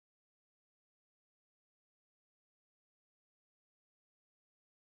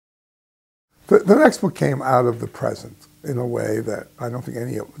The next book came out of the present in a way that I don't think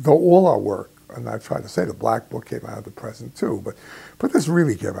any of, though all our work, and I try to say the Black book came out of the present too, but this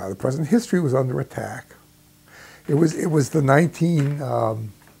really came out of the present. History was under attack. It was the 1980s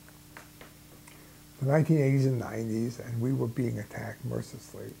and 90s, and we were being attacked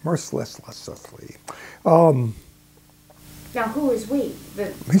mercilessly. Now, who is we?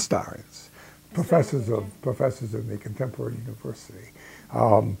 The historians, professors of the contemporary university.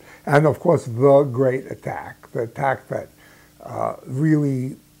 And of course, the great attack, the attack that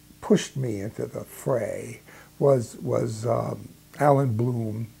really pushed me into the fray was Alan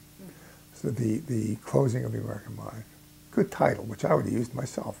Bloom, the Closing of the American Mind. Good title, which I would have used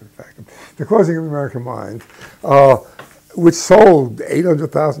myself, in fact. The Closing of the American Mind, which sold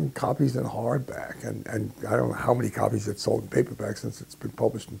 800,000 copies in hardback, and I don't know how many copies it sold in paperback since it's been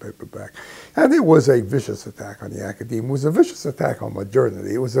published in paperback. And it was a vicious attack on the academia. It was a vicious attack on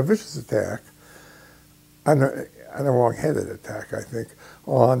modernity. It was a vicious attack, and a wrong-headed attack, I think,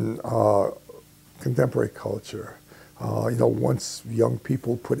 on contemporary culture. You know, once young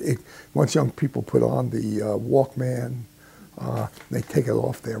people put on the Walkman, they take it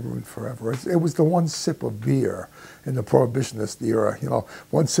off, they're ruined forever. It was the one sip of beer in the Prohibitionist era. You know,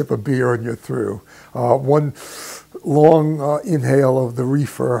 one sip of beer and you're through. One long inhale of the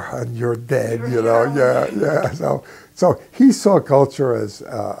reefer and you're dead. You know, yeah. So he saw culture as,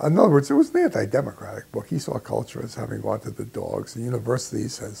 in other words, it was an anti-democratic book. He saw culture as having gone to the dogs. The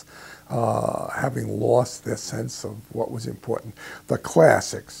universities as having lost their sense of what was important. The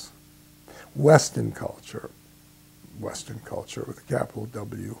classics, Western culture with a capital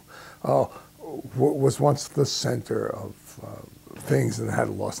W, was once the center of things and had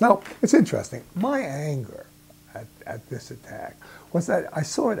lost. Now, it's interesting. My anger at this attack was that I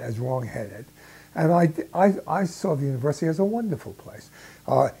saw it as wrong-headed, and I saw the university as a wonderful place,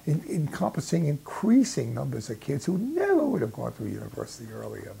 encompassing increasing numbers of kids who never would have gone to a university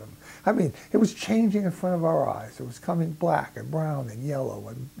earlier than. I mean, it was changing in front of our eyes. It was coming black and brown and yellow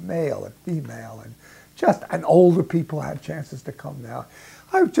and male and female and older people had chances to come now.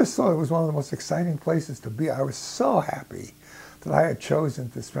 I just thought it was one of the most exciting places to be. I was so happy that I had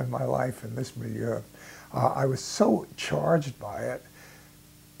chosen to spend my life in this milieu. I was so charged by it.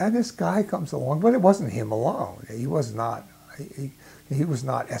 And this guy comes along, but it wasn't him alone. He was not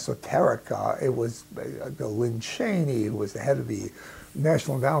esoteric. It was Lynn Cheney, who was the head of the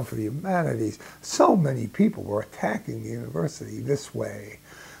National Endowment for the Humanities. So many people were attacking the university this way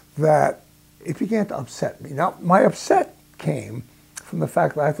that it began to upset me. Now, my upset came from the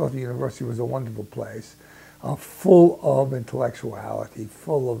fact that I thought the university was a wonderful place, full of intellectuality,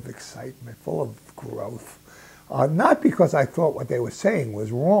 full of excitement, full of growth. Not because I thought what they were saying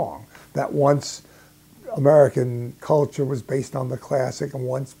was wrong, that once American culture was based on the classic and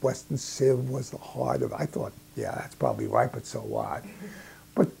once Western Civ was the heart of it. I thought, yeah, that's probably right, but so what?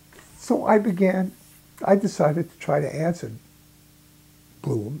 But so I decided to try to answer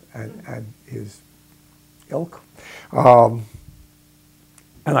Bloom and his ilk. And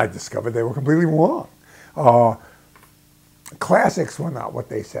I discovered they were completely wrong. Classics were not what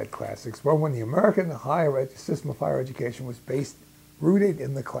they said classics were. When the American system of higher education was rooted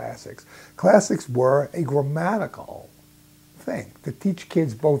in the classics, classics were a grammatical thing. To teach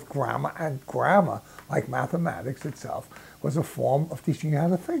kids both grammar, and grammar, like mathematics itself, was a form of teaching you how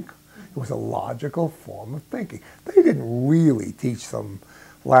to think. It was a logical form of thinking. They didn't really teach them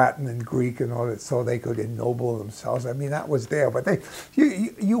Latin and Greek and all that so they could ennoble themselves. I mean, that was there, but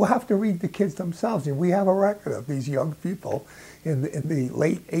you have to read the kids themselves. And we have a record of these young people in the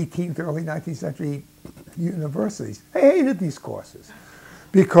late 18th, early 19th century universities. They hated these courses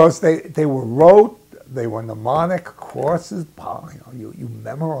because they were rote, they were mnemonic courses. You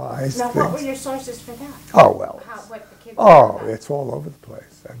memorized Now, things. what were your sources for that? Oh, well. What the kids It's all over the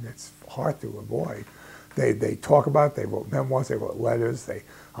place, and it's hard to avoid. They talk about it, they wrote memoirs, they wrote letters,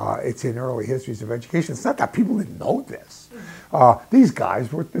 it's in early histories of education. It's not that people didn't know this. These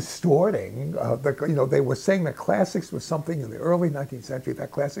guys were distorting, they were saying that classics was something in the early 19th century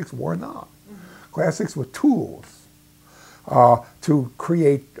that classics were not. Classics were tools to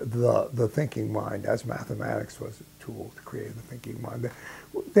create the thinking mind, as mathematics was a tool to create the thinking mind.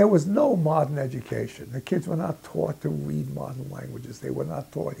 There was no modern education. The kids were not taught to read modern languages. They were not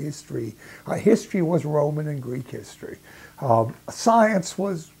taught history. History was Roman and Greek history. Science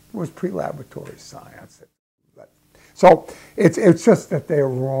was pre-laboratory science. So it's just that they're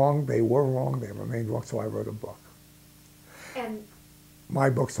wrong. They were wrong. They remained wrong. So I wrote a book. And my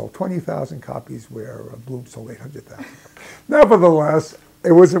book sold 20,000 copies, where Bloom sold 800,000. Nevertheless,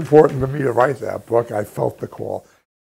 it was important for me to write that book. I felt the call.